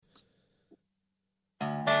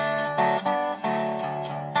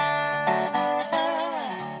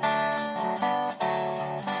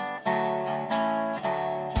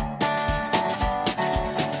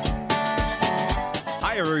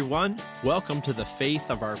everyone. Welcome to the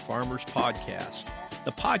Faith of Our Farmers podcast,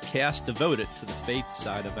 the podcast devoted to the faith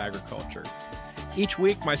side of agriculture. Each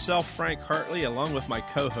week, myself, Frank Hartley, along with my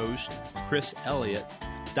co-host, Chris Elliott,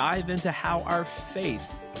 dive into how our faith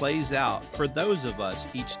plays out for those of us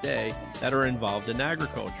each day that are involved in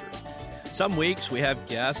agriculture. Some weeks, we have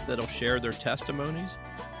guests that'll share their testimonies.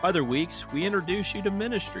 Other weeks, we introduce you to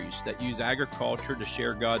ministries that use agriculture to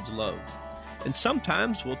share God's love. And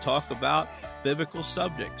sometimes we'll talk about biblical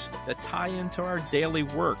subjects that tie into our daily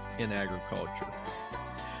work in agriculture.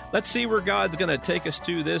 Let's see where God's going to take us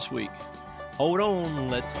to this week. Hold on,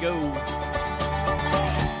 let's go.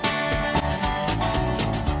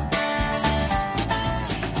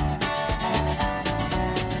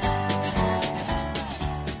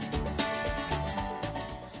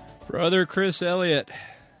 Brother Chris Elliott.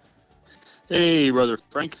 Hey, Brother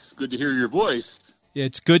Frank. Good to hear your voice.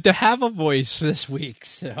 It's good to have a voice this week,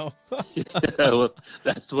 so. Yeah, well,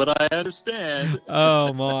 that's what I understand.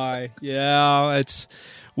 Oh, my. Yeah,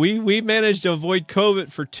 we managed to avoid COVID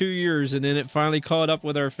for 2 years, and then it finally caught up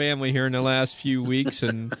with our family here in the last few weeks,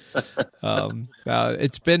 and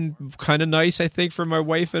it's been kind of nice, I think, for my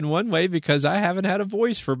wife in one way, because I haven't had a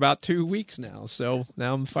voice for about 2 weeks now, so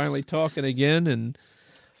now I'm finally talking again, and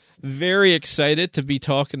very excited to be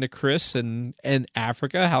talking to Chris and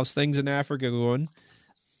Africa. How's things in Africa going?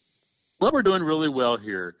 Well, we're doing really well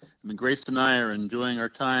here. I mean, Grace and I are enjoying our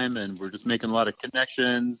time, and we're just making a lot of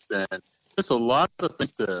connections, and just a lot of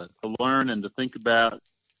things to learn and to think about.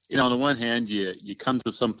 You know, on the one hand, you come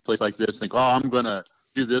to some place like this and think, oh, I'm going to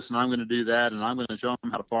do this, and I'm going to do that, and I'm going to show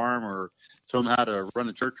them how to farm or show them how to run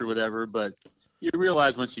a church or whatever, but you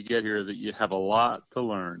realize once you get here that you have a lot to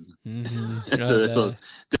learn. Mm-hmm. it's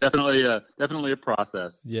definitely a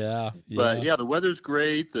process. Yeah. But yeah, the weather's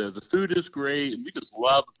great. The food is great. And we just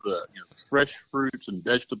love the fresh fruits and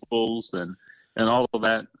vegetables and all of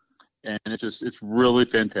that. And it's really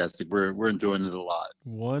fantastic. We're enjoying it a lot.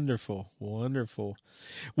 Wonderful.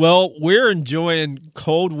 Well, we're enjoying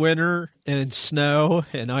cold winter and snow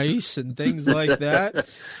and ice and things like that.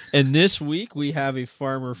 And this week we have a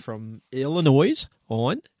farmer from Illinois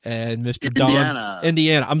on, and Mr.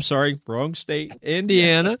 Indiana. I'm sorry, wrong state.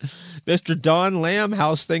 Indiana. Mr. Don Lamb,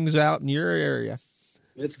 how's things out in your area?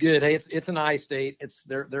 It's good. Hey, it's an I state.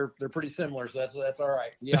 They're pretty similar, so that's all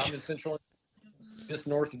right. Yeah, I'm in central, just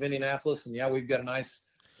north of Indianapolis, and yeah, we've got a nice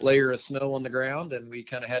layer of snow on the ground, and we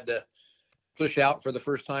kind of had to push out for the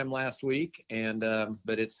first time last week, and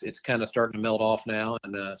but it's kind of starting to melt off now,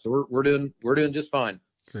 and so we're doing just fine.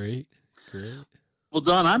 Great. Well,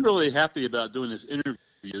 Don, I'm really happy about doing this interview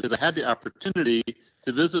because I had the opportunity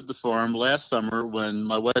to visit the farm last summer when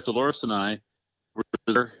my wife Dolores and I were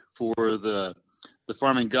there for the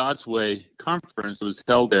Farming God's Way conference that was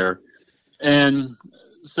held there, and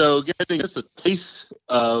so getting just a taste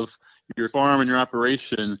of your farm and your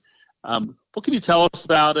operation, what can you tell us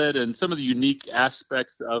about it and some of the unique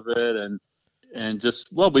aspects of it, and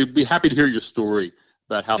just, well, we'd be happy to hear your story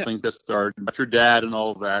about how things got started, about your dad and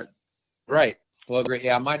all of that. Right. Well, great.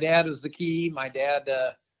 Yeah, my dad is the key. My dad,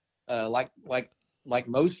 like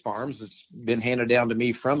most farms, it's been handed down to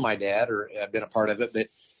me from my dad, or I've been a part of it. But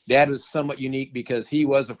Dad was somewhat unique because he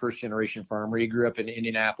was a first-generation farmer. He grew up in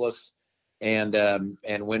Indianapolis and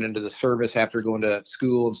went into the service after going to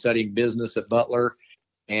school and studying business at Butler.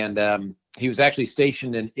 And he was actually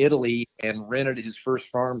stationed in Italy and rented his first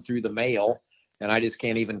farm through the mail. And I just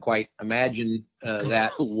can't even quite imagine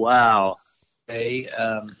that. Wow.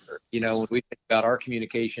 When we think about our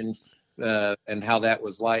communication and how that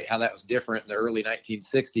was different in the early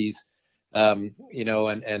 1960s,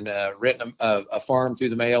 renting a farm through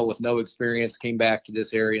the mail with no experience, came back to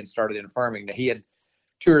this area and started in farming. Now, he had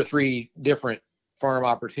 2 or 3 different farm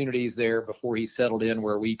opportunities there before he settled in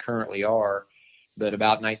where we currently are. But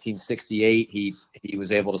about 1968, he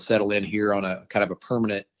was able to settle in here on a kind of a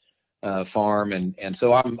permanent farm. And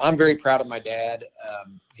so I'm very proud of my dad.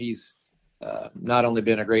 He's not only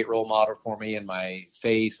been a great role model for me in my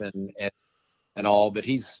faith and all, but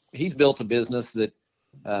he's built a business that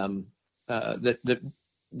I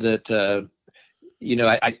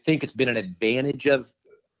think it's been an advantage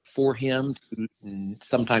for him to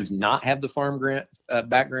sometimes not have the farm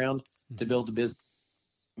background to build a business.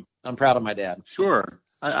 I'm proud of my dad. Sure.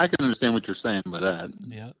 I can understand what you're saying with that.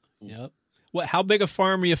 Yeah. How big a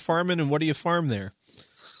farm are you farming, and what do you farm there?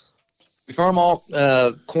 We farm all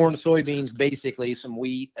corn, soybeans, basically, some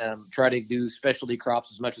wheat, try to do specialty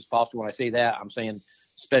crops as much as possible. When I say that, I'm saying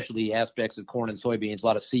specialty aspects of corn and soybeans, a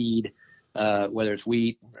lot of seed, whether it's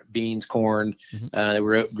wheat, beans, corn.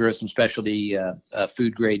 We grow some specialty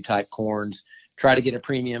food grade type corns. Try to get a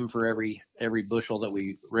premium for every bushel that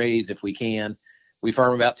we raise if we can. we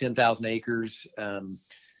farm about 10,000 acres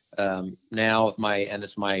now.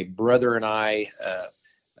 It's my brother and I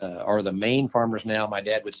are the main farmers now. My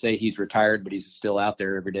dad would say he's retired, but he's still out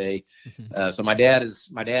there every day. So my dad's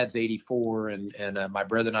 84, and my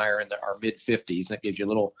brother and I are in our mid 50s. That gives you a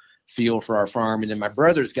little feel for our farm. And then my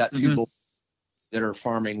brother's got two boys that are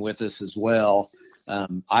farming with us as well.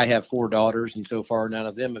 I have 4 daughters, and so far none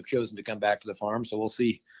of them have chosen to come back to the farm. So we'll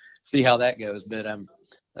see how that goes. But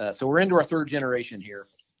so we're into our 3rd generation here.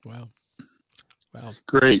 Wow.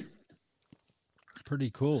 Great. Pretty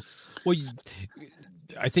cool. Well,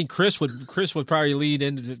 I think Chris would probably lead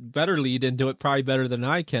into it probably better than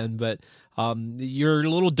I can. But you're a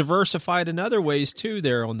little diversified in other ways too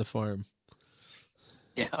there on the farm.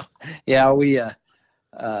 Yeah. We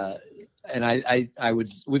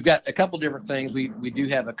we've got a couple different things. We do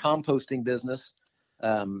have a composting business,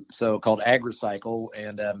 so called AgriCycle,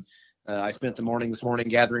 and I spent the morning this morning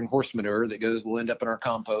gathering horse manure that will end up in our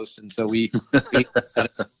compost. And so we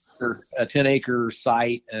a 10-acre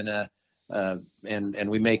site, and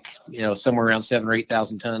we make somewhere around 7,000 or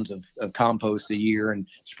 8,000 tons of compost a year, and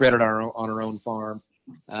spread it on our own farm.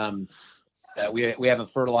 We have a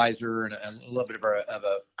fertilizer and a little bit of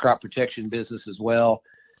a crop protection business as well.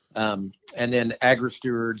 And then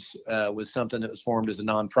AgriStewards was something that was formed as a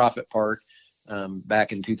nonprofit part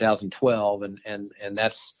back in 2012, and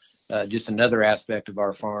that's just another aspect of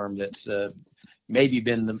our farm that's maybe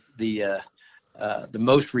been the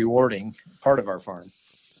most rewarding part of our farm.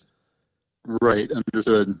 Right,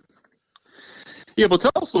 understood. Yeah, well,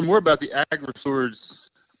 tell us a little more about the AgriStewards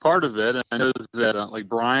part of it. I know that, like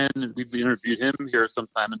Brian, we've interviewed him here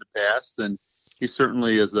sometime in the past, and he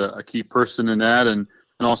certainly is a key person in that, and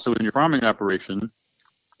also in your farming operation.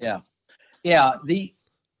 Yeah. The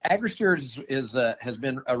AgriStewards has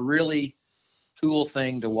been a really cool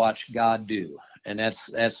thing to watch God do, and that's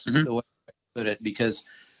the way I put it, because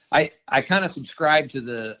I kind of subscribe to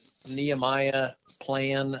the Nehemiah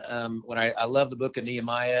plan. When I love the book of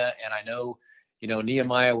Nehemiah, and I know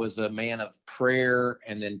Nehemiah was a man of prayer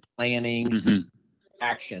and then planning,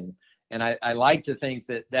 action, and I like to think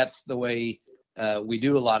that that's the way we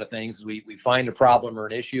do a lot of things. We find a problem or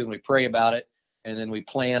an issue and we pray about it, and then we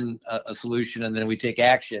plan a solution, and then we take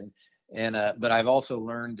action. And but I've also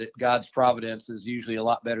learned that God's providence is usually a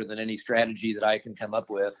lot better than any strategy that I can come up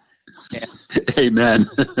with. Amen.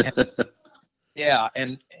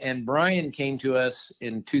 And Brian came to us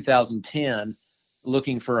in 2010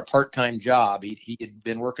 looking for a part-time job. He had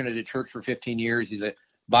been working at a church for 15 years. He's a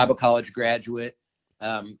Bible college graduate,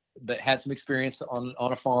 but had some experience on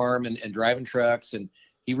a farm and driving trucks. And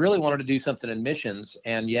he really wanted to do something in missions,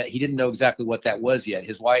 and yet he didn't know exactly what that was yet.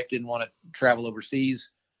 His wife didn't want to travel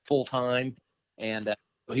overseas full time, and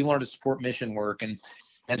he wanted to support mission work. And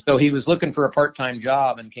so he was looking for a part-time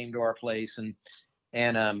job and came to our place. And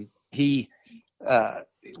he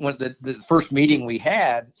when the first meeting we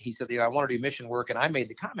had, he said, I want to do mission work. And I made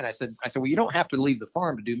the comment. I said, well, you don't have to leave the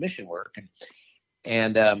farm to do mission work.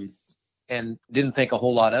 And didn't think a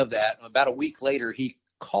whole lot of that. About a week later, he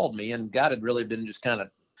called me, and God had really been just kind of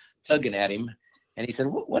tugging at him. And he said,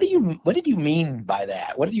 what did you mean by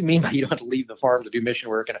that? What did you mean by you don't have to leave the farm to do mission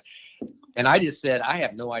work? And I just said, I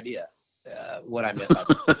have no idea what I meant by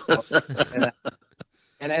that.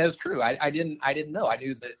 And it was true. I didn't know. I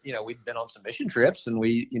knew that, we'd been on some mission trips, and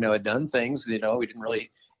we, had done things, we didn't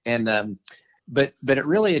really, but it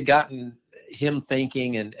really had gotten him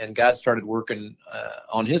thinking, and God started working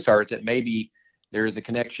on his heart that maybe there is a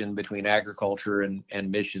connection between agriculture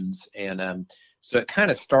and missions. And so it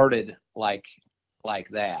kind of started like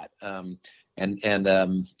that. And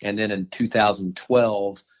then in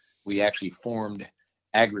 2012, we actually formed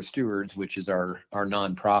AgriStewards, which is our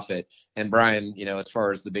nonprofit. And Brian, as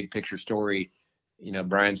far as the big picture story,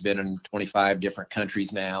 Brian's been in 25 different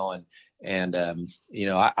countries now. And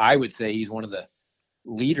I would say he's one of the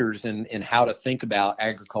leaders in how to think about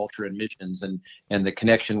agriculture and missions, and the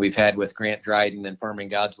connection we've had with Grant Dryden and Farming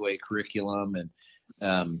God's Way curriculum, and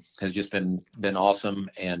has just been awesome.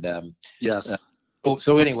 And yes.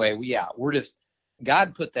 So anyway, we're just,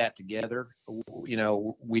 God put that together.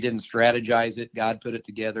 We didn't strategize it. God put it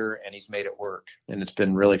together, and he's made it work. And it's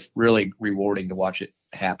been really, really rewarding to watch it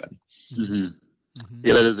happen. Mm-hmm. Mm-hmm.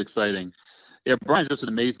 Yeah, that is exciting. Yeah, Brian's just an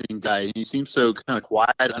amazing guy. He seems so kind of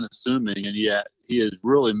quiet, unassuming, and yet he is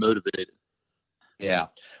really motivated. Yeah.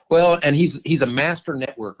 Well, and he's a master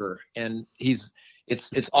networker, and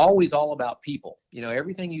it's always all about people.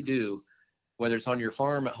 Everything you do, whether it's on your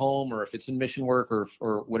farm at home or if it's in mission work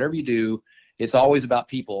or whatever you do, it's always about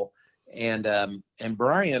people. And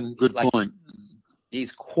Brian, good point.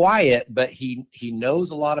 he's quiet, but he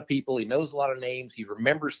knows a lot of people. He knows a lot of names. He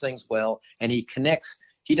remembers things well, and he connects.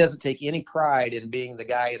 He doesn't take any pride in being the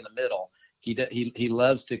guy in the middle. He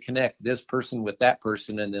loves to connect this person with that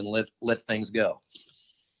person, and then let things go.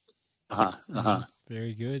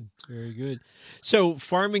 Very good. Very good. So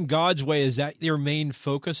Farming God's Way, is that your main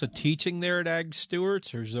focus of teaching there at Ag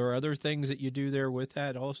Stewarts, or is there other things that you do there with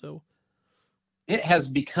that also? It has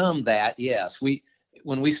become that, yes.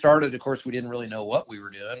 When we started, of course, we didn't really know what we were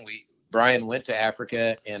doing. Brian went to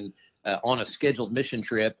Africa and on a scheduled mission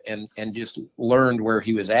trip and just learned where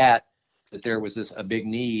he was at, that there was a big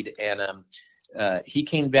need. And he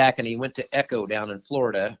came back and he went to ECHO down in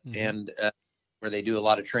Florida, and where they do a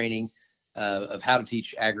lot of training of how to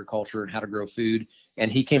teach agriculture and how to grow food.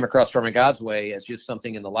 And he came across Farming God's Way as just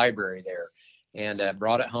something in the library there, and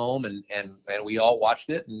brought it home, and we all watched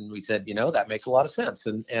it, and we said, that makes a lot of sense.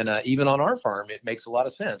 And even on our farm, it makes a lot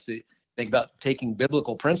of sense. Think about taking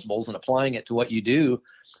biblical principles and applying it to what you do.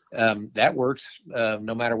 That works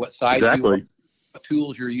no matter what size you are, what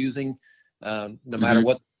tools you're using, no matter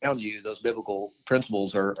what's around you, those biblical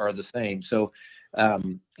principles are the same. So,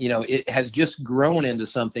 it has just grown into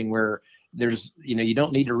something where there's, you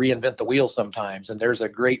don't need to reinvent the wheel sometimes. And there's a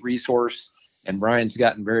great resource, and Brian's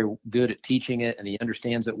gotten very good at teaching it, and he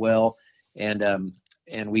understands it well. And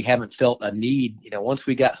we haven't felt a need, once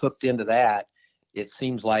we got hooked into that, it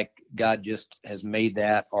seems like God just has made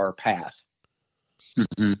that our path.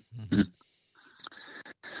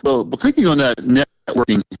 Well, taking on that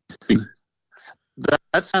networking thing,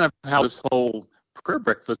 that's kind of how this whole prayer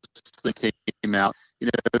breakfast thing came out.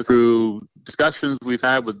 Through discussions we've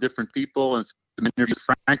had with different people, and some interviews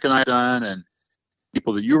Frank and I done, and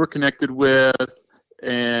people that you were connected with,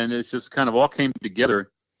 and it's just kind of all came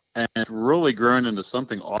together, and it's really grown into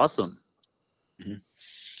something awesome.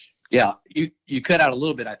 Yeah, you cut out a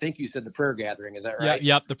little bit. I think you said the prayer gathering. Is that right?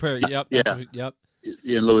 Yep, the prayer. Yep. Yep.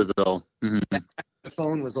 In Louisville. The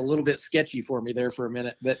phone was a little bit sketchy for me there for a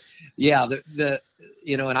minute, but yeah,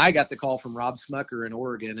 and I got the call from Rob Smucker in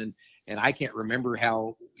Oregon, and I can't remember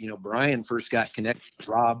how, Brian first got connected with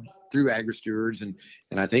Rob through AgriStewards, and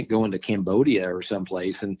I think going to Cambodia or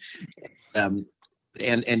someplace, and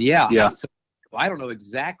yeah. So I don't know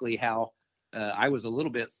exactly how. I was a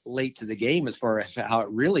little bit late to the game as far as how it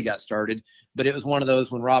really got started, but it was one of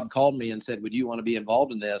those when Rob called me and said, "Would you want to be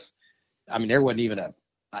involved in this?" I mean, there wasn't even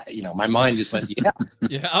my mind just went, yeah.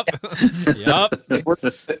 Yep. If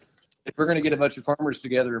we're going to get a bunch of farmers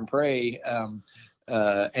together and pray,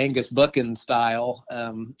 Angus Buchan style,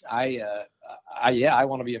 I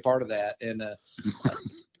want to be a part of that.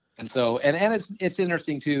 And so it's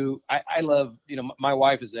interesting too. I love, my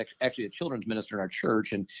wife is actually a children's minister in our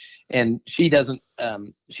church, and she doesn't,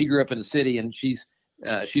 she grew up in the city, and she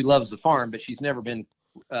loves the farm, but she's never been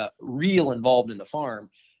real involved in the farm.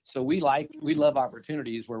 So we love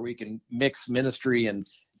opportunities where we can mix ministry and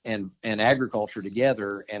agriculture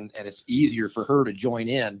together, and it's easier for her to join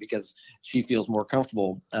in because she feels more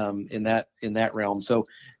comfortable in that realm. So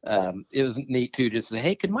it was neat too, just say,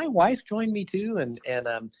 hey, could my wife join me too, and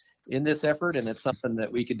in this effort, and it's something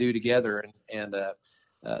that we could do together, and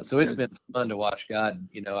so it's been fun to watch God.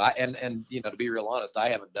 To be real honest, I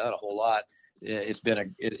haven't done a whole lot. It's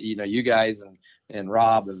been you guys and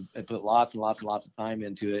Rob have put lots and lots and lots of time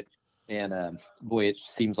into it, and boy, it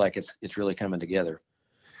seems like it's really coming together.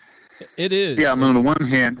 It is. Yeah, on the one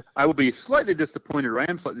hand, I will be slightly disappointed, or I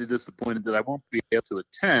am slightly disappointed that I won't be able to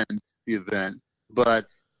attend the event, but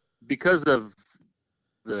because of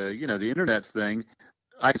the internet thing,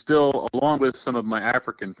 I still, along with some of my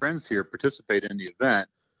African friends here, participate in the event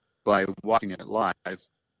by watching it live.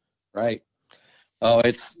 Right. Oh,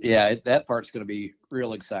 that part's going to be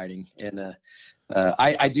real exciting. And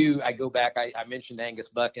I go back. I mentioned Angus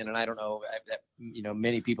Buchan, and I don't know that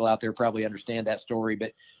many people out there probably understand that story,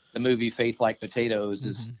 but the movie Faith Like Potatoes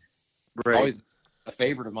is always a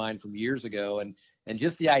favorite of mine from years ago, and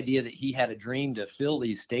just the idea that he had a dream to fill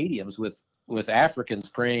these stadiums with Africans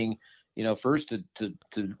praying, first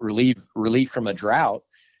to relief from a drought,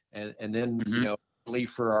 and then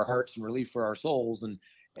relief for our hearts and relief for our souls, and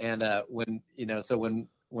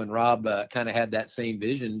when Rob kind of had that same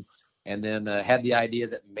vision, and then had the idea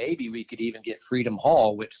that maybe we could even get Freedom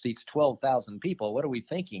Hall, which seats 12,000 people. What are we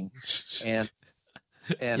thinking? And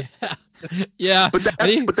yeah.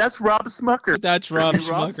 But that's Rob Smucker. That's Rob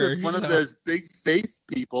Smucker. One of those big faith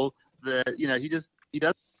people that he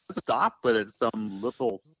doesn't stop at some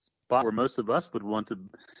little spot where most of us would want to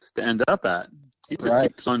end up at. He just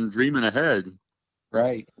keeps on dreaming ahead.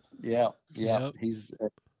 Right. Yeah. Yep. He's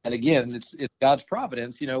and again, it's God's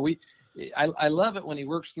providence. I love it when he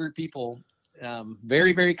works through people,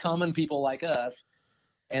 very, very common people like us,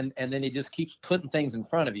 and then he just keeps putting things in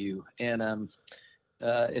front of you, and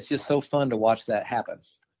it's just so fun to watch that happen.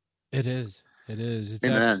 It is. It is. It's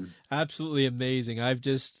absolutely amazing. I've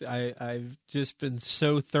just been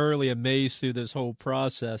so thoroughly amazed through this whole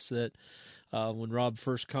process that when Rob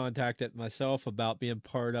first contacted myself about being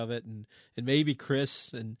part of it, and maybe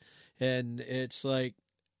Chris, and it's like,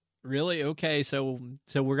 really? Okay, so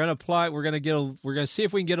we're gonna apply. We're gonna see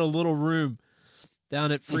if we can get a little room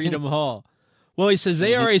down at Freedom Hall. Well, he says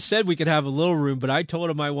they already said we could have a little room, but I told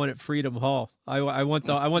him I want it Freedom Hall. I want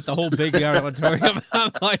the whole big auditorium.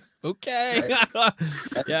 I'm like, okay,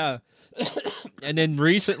 yeah. And then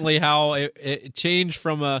recently, how it changed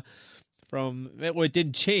it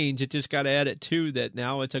didn't change. It just got added to that.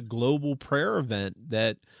 Now it's a global prayer event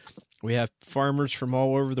that we have farmers from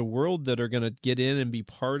all over the world that are going to get in and be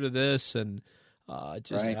part of this, and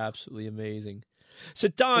just absolutely amazing. So,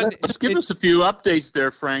 Don, just give us a few updates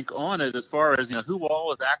there, Frank, on it as far as who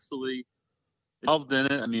all is actually involved in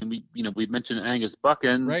it. I mean, we mentioned Angus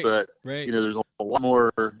Buchan, but there's a lot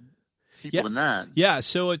more people than that. Yeah.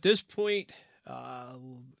 So at this point,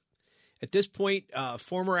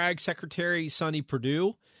 former Ag Secretary Sonny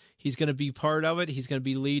Perdue, he's going to be part of it. He's going to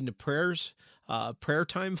be leading the prayer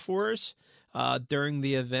time for us during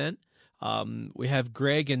the event. We have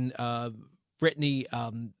Greg and Brittany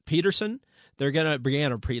Peterson.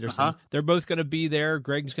 Brianna Peterson. Uh-huh. They're both going to be there.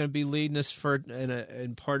 Greg's going to be leading us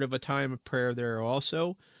in part of a time of prayer there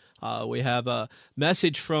also. We have a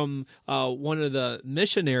message from one of the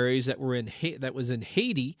missionaries that was in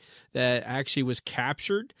Haiti that actually was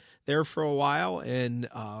captured there for a while, and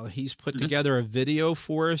he's put together a video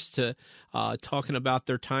for us to talking about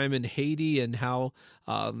their time in Haiti and how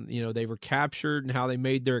they were captured and how they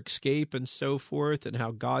made their escape and so forth, and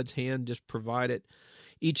how God's hand just provided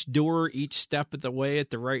each door, each step of the way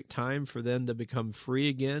at the right time for them to become free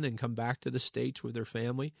again and come back to the States with their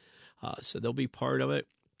family. So they'll be part of it.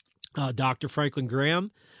 Dr. Franklin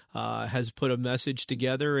Graham has put a message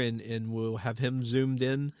together, and we'll have him zoomed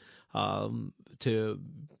in to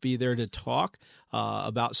be there to talk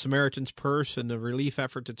about Samaritan's Purse and the relief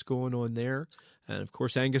effort that's going on there. And, of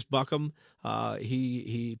course, Angus Buchan,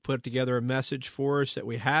 he put together a message for us that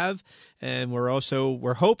we have, and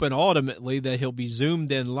we're hoping ultimately that he'll be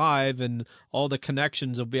zoomed in live, and all the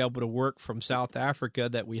connections will be able to work from South Africa,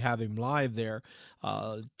 that we have him live there,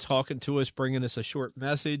 talking to us, bringing us a short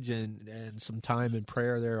message and some time in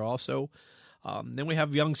prayer there also. Then we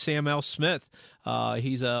have young Sam L. Smith.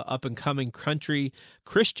 He's a up-and-coming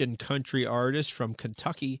Christian country artist from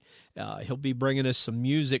Kentucky. He'll be bringing us some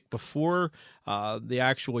music before the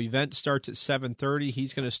actual event starts at 7:30.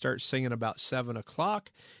 He's going to start singing about 7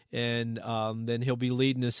 o'clock, and then he'll be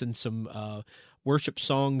leading us in some worship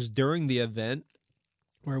songs during the event,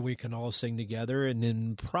 where we can all sing together, and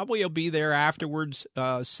then probably he'll be there afterwards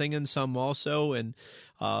singing some also. And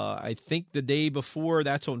I think the day before,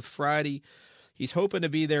 that's on Friday, he's hoping to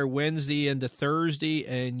be there Wednesday into Thursday,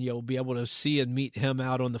 and you'll be able to see and meet him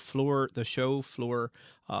out on the floor, the show floor.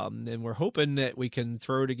 And we're hoping that we can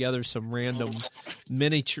throw together some random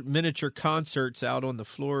miniature concerts out on the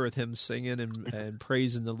floor with him singing and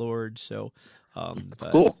praising the Lord. So,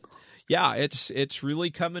 cool. Yeah, it's really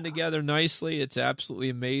coming together nicely. It's absolutely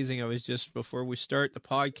amazing. I was just, before we start the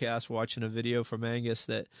podcast, watching a video from Angus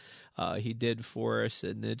that he did for us,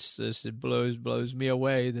 and it blows me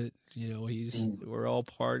away that we're all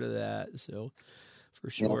part of that. So, for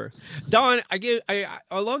sure, Don,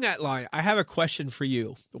 along that line, I have a question for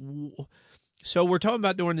you. So we're talking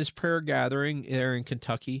about doing this prayer gathering there in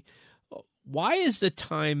Kentucky. Why is the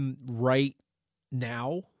time right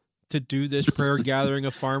now to do this prayer gathering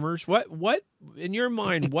of farmers? What in your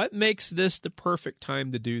mind, what makes this the perfect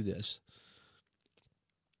time to do this?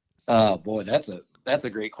 Boy, that's a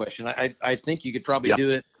great question. I think you could probably do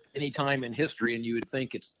it any time in history, and you would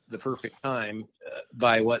think it's the perfect time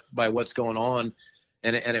by what's going on,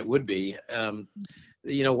 and it would be.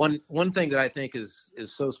 One thing that I think is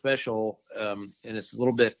so special, and it's a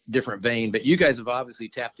little bit different vein, but you guys have obviously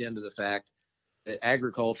tapped into the fact that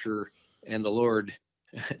agriculture and the Lord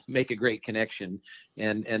make a great connection,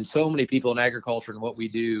 and so many people in agriculture and what we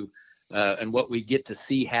do and what we get to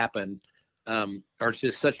see happen are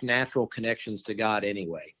just such natural connections to God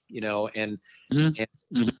anyway, and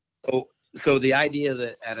so the idea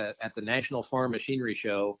that at the National Farm Machinery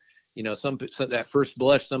Show, so that first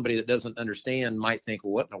blush, somebody that doesn't understand might think,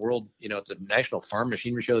 well, what in the world, it's a National Farm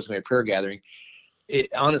Machinery Show, it's going to be a prayer gathering.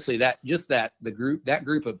 Honestly, that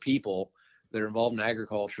group of people that are involved in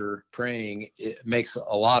agriculture praying, it makes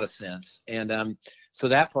a lot of sense. And so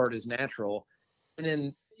that part is natural. And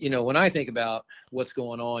then, when I think about what's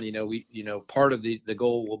going on, part of the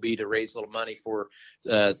goal will be to raise a little money for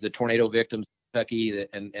the tornado victims in Kentucky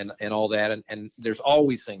and all that. And there's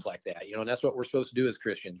always things like that, and that's what we're supposed to do as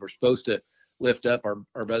Christians. We're supposed to lift up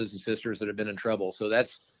our brothers and sisters that have been in trouble. So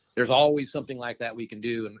there's always something like that we can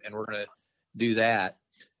do, and we're going to do that.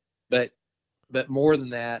 But more than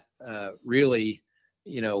that, really,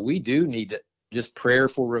 we do need to just prayer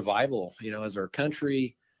for revival, as our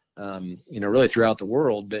country, really throughout the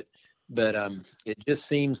world. But it just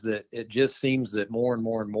seems that more and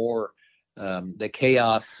more and more, the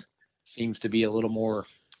chaos seems to be a little more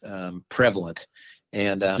prevalent.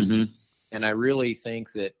 And I really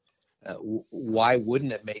think that why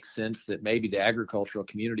wouldn't it make sense that maybe the agricultural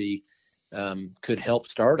community could help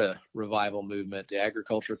start a revival movement? The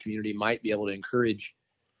agricultural community might be able to encourage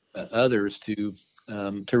others to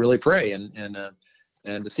really pray and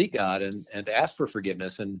to seek God and to ask for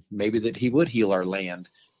forgiveness, and maybe that He would heal our land.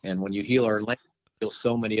 And when you heal our land, you heal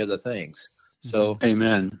so many other things. So,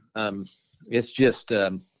 amen. It's just,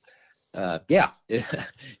 it's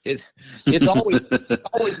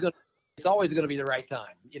always going to be the right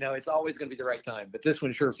time. It's always going to be the right time. But this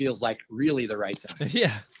one sure feels like really the right time.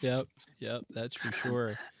 Yeah. Yep. That's for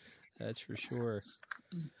sure.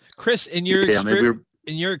 Chris, in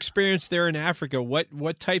your experience there in Africa,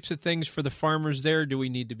 what types of things for the farmers there do we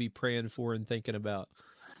need to be praying for and thinking about?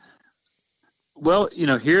 Well,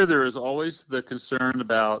 here there is always the concern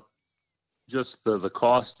about just the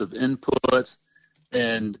cost of inputs,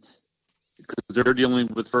 and because they're dealing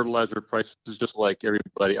with fertilizer prices just like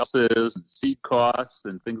everybody else is, and seed costs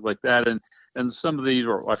and things like that. And some of these,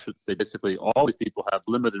 or I should say basically all these people, have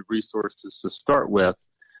limited resources to start with.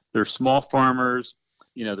 They're small farmers,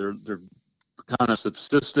 they're kind of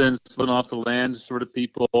subsistence, living off the land sort of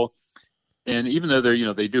people. And even though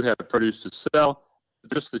they do have produce to sell,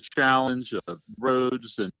 just the challenge of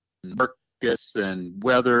roads and markets and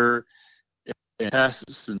weather and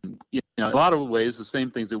pests and a lot of ways the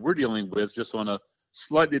same things that we're dealing with, just on a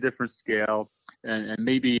slightly different scale and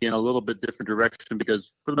maybe in a little bit different direction,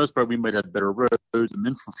 because for the most part we might have better roads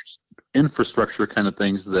and infrastructure kind of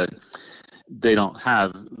things that they don't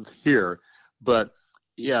have here. But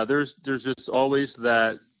yeah, there's just always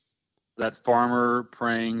that farmer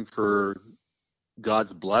praying for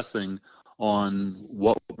God's blessing on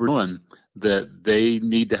what we're doing that they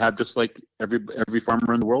need to have, just like every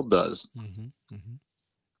farmer in the world does. Mm-hmm.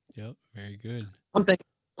 Yep, very good. One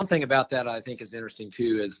thing about that I think is interesting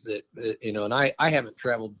too is that and I haven't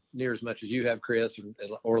traveled near as much as you have, Chris,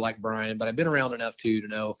 or like Brian, but I've been around enough to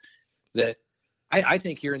know that I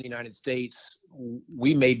think here in the United States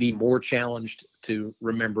we may be more challenged to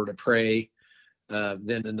remember to pray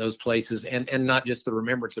than in those places, and not just the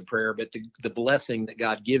remembrance of prayer, but the blessing that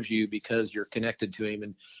God gives you because you're connected to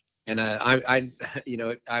Him. And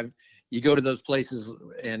you go to those places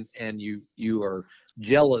and you are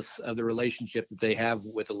jealous of the relationship that they have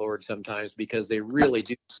with the Lord sometimes, because they really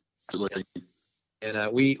do. Absolutely.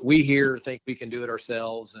 And we here think we can do it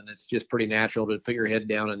ourselves, and it's just pretty natural to put your head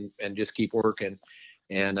down and just keep working.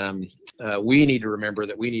 And we need to remember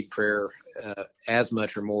that we need prayer as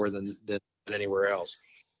much or more than anywhere else.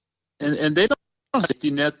 And they don't have a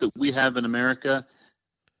safety net that we have in America.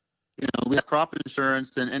 We have crop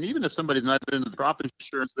insurance, and even if somebody's not into the crop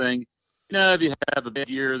insurance thing, if you have a bad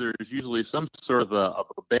year, there's usually some sort of a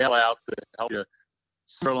bailout that helps you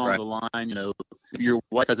somewhere along the line. Your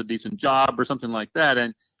wife has a decent job or something like that,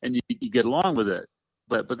 and you get along with it.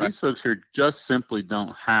 But these folks here just simply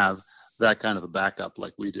don't have that kind of a backup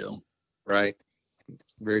like we do. Right.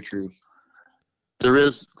 Very true. There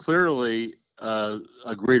is clearly a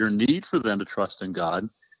greater need for them to trust in God.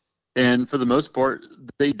 And for the most part,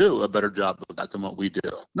 they do a better job of that than what we do.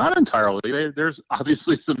 Not entirely. There's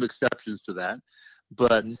obviously some exceptions to that,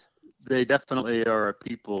 but they definitely are a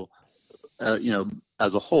people,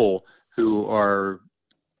 as a whole, who are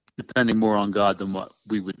depending more on God than what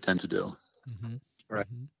we would tend to do. Mm-hmm. Right.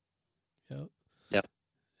 Mm-hmm. Yep.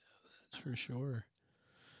 That's for sure.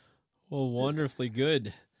 Well, wonderfully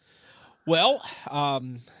good. Well,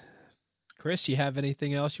 Chris, you have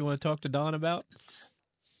anything else you want to talk to Don about?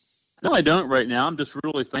 No, I don't right now. I'm just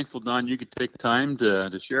really thankful, Don, you could take the time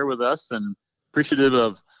to share with us, and appreciative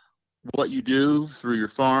of what you do through your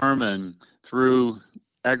farm and through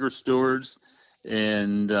AgriStewards,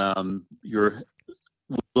 and your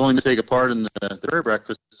willingness to take a part in the prayer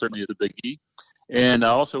breakfast certainly is a biggie. And I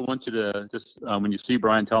also want you to just, when you see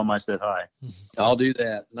Brian, tell him I said hi. I'll do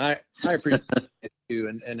that. And I appreciate it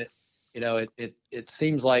too. And it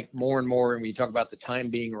seems like more and more, when we talk about the time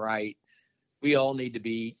being right, we all need to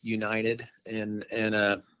be united and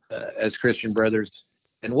as Christian brothers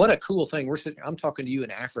And what a cool thing. I'm talking to you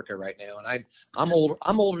in Africa right now, and I'm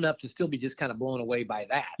old enough to still be just kind of blown away by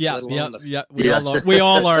that. Yeah. We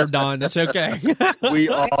all are, Don. That's okay. We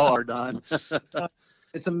all are, Don.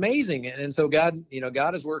 It's amazing. And so God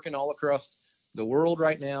is working all across the world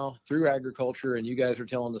right now through agriculture, and you guys are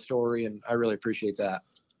telling the story, and I really appreciate that.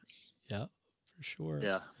 Yeah, for sure.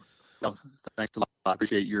 Yeah. Well, thanks a lot. I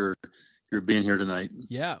appreciate your being here tonight.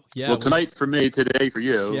 Yeah. Well, tonight for me, today for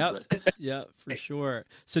you. Yeah. Yeah, for sure.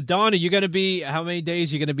 So, Don, are you going to be, how many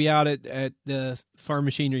days are you going to be out at the Farm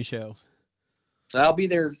Machinery Show? I'll be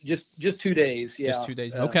there just 2 days. Yeah. Just 2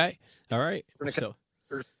 days. Okay. All right. So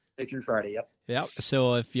Thursday through Friday. Yep. Yeah.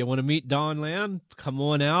 So if you want to meet Don Lamb, come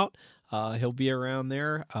on out. He'll be around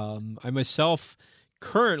there. I myself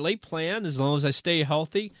currently plan, as long as I stay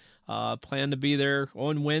healthy, plan to be there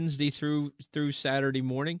on Wednesday through Saturday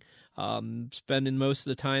morning. Spending most of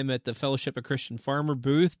the time at the Fellowship of Christian Farmer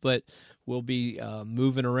booth, but we'll be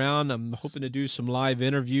moving around. I'm hoping to do some live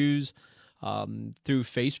interviews through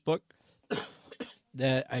Facebook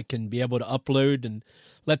that I can be able to upload and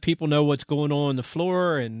let people know what's going on the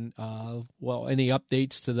floor and, any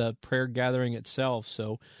updates to the prayer gathering itself.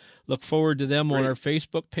 So look forward to them on our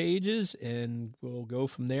Facebook pages, and we'll go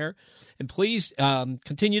from there. And please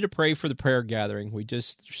continue to pray for the prayer gathering.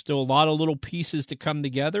 There's still a lot of little pieces to come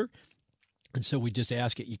together, and so we just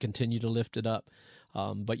ask that you continue to lift it up.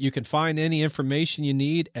 But you can find any information you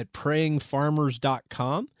need at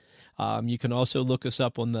prayingfarmers.com. You can also look us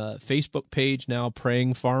up on the Facebook page now,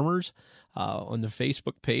 Praying Farmers, on the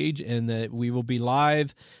Facebook page, and that we will be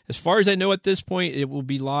live. As far as I know at this point, it will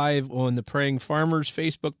be live on the Praying Farmers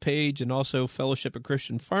Facebook page and also Fellowship of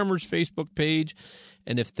Christian Farmers Facebook page.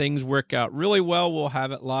 And if things work out really well, we'll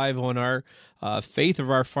have it live on our Faith of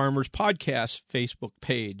Our Farmers podcast Facebook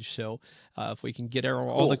page. So if we can get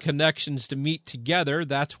all the connections to meet together,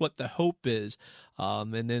 that's what the hope is.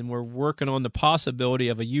 And then we're working on the possibility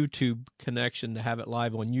of a YouTube connection to have it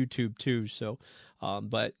live on YouTube too. So,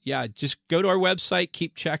 but yeah, just go to our website,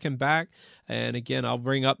 keep checking back. And again, I'll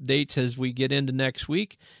bring updates as we get into next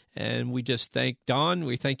week. And we just thank Don.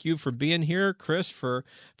 We thank you for being here, Chris, for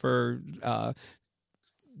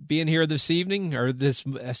being here this evening or this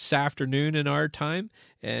afternoon in our time.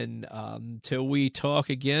 And till we talk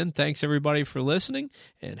again, thanks everybody for listening,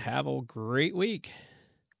 and have a great week.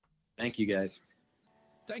 Thank you, guys.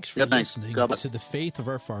 Thanks for listening to the Faith of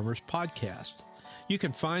Our Farmers podcast. You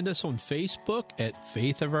can find us on Facebook at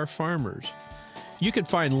Faith of Our Farmers. You can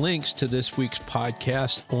find links to this week's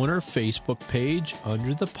podcast on our Facebook page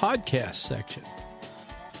under the podcast section.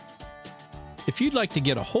 If you'd like to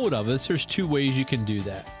get a hold of us, there's two ways you can do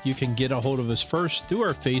that. You can get a hold of us first through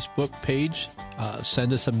our Facebook page.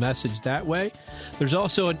 Send us a message that way. There's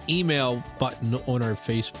also an email button on our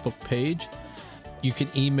Facebook page. You can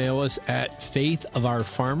email us at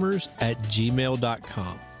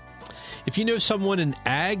faithofourfarmers@gmail.com. If you know someone in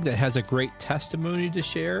ag that has a great testimony to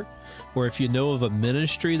share, or if you know of a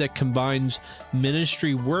ministry that combines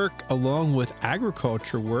ministry work along with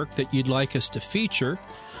agriculture work that you'd like us to feature,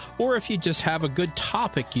 or if you just have a good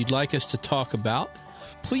topic you'd like us to talk about,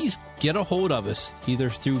 please get a hold of us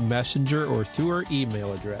either through Messenger or through our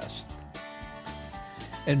email address.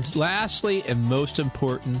 And lastly, and most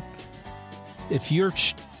important, if you're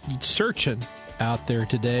searching out there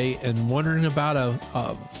today and wondering about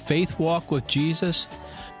a faith walk with Jesus,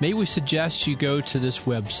 may we suggest you go to this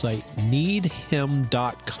website, needhim.org.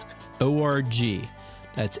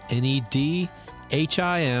 That's NEDHIM.org.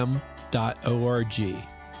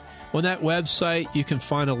 On that website, you can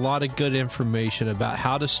find a lot of good information about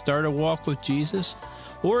how to start a walk with Jesus,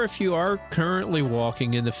 or if you are currently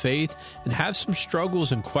walking in the faith and have some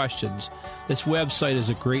struggles and questions, this website is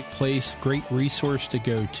a great place, great resource to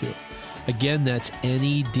go to. Again, that's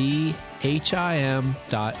NEDHIM.org.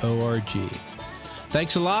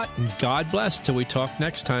 Thanks a lot, and God bless till we talk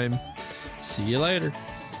next time. See you later.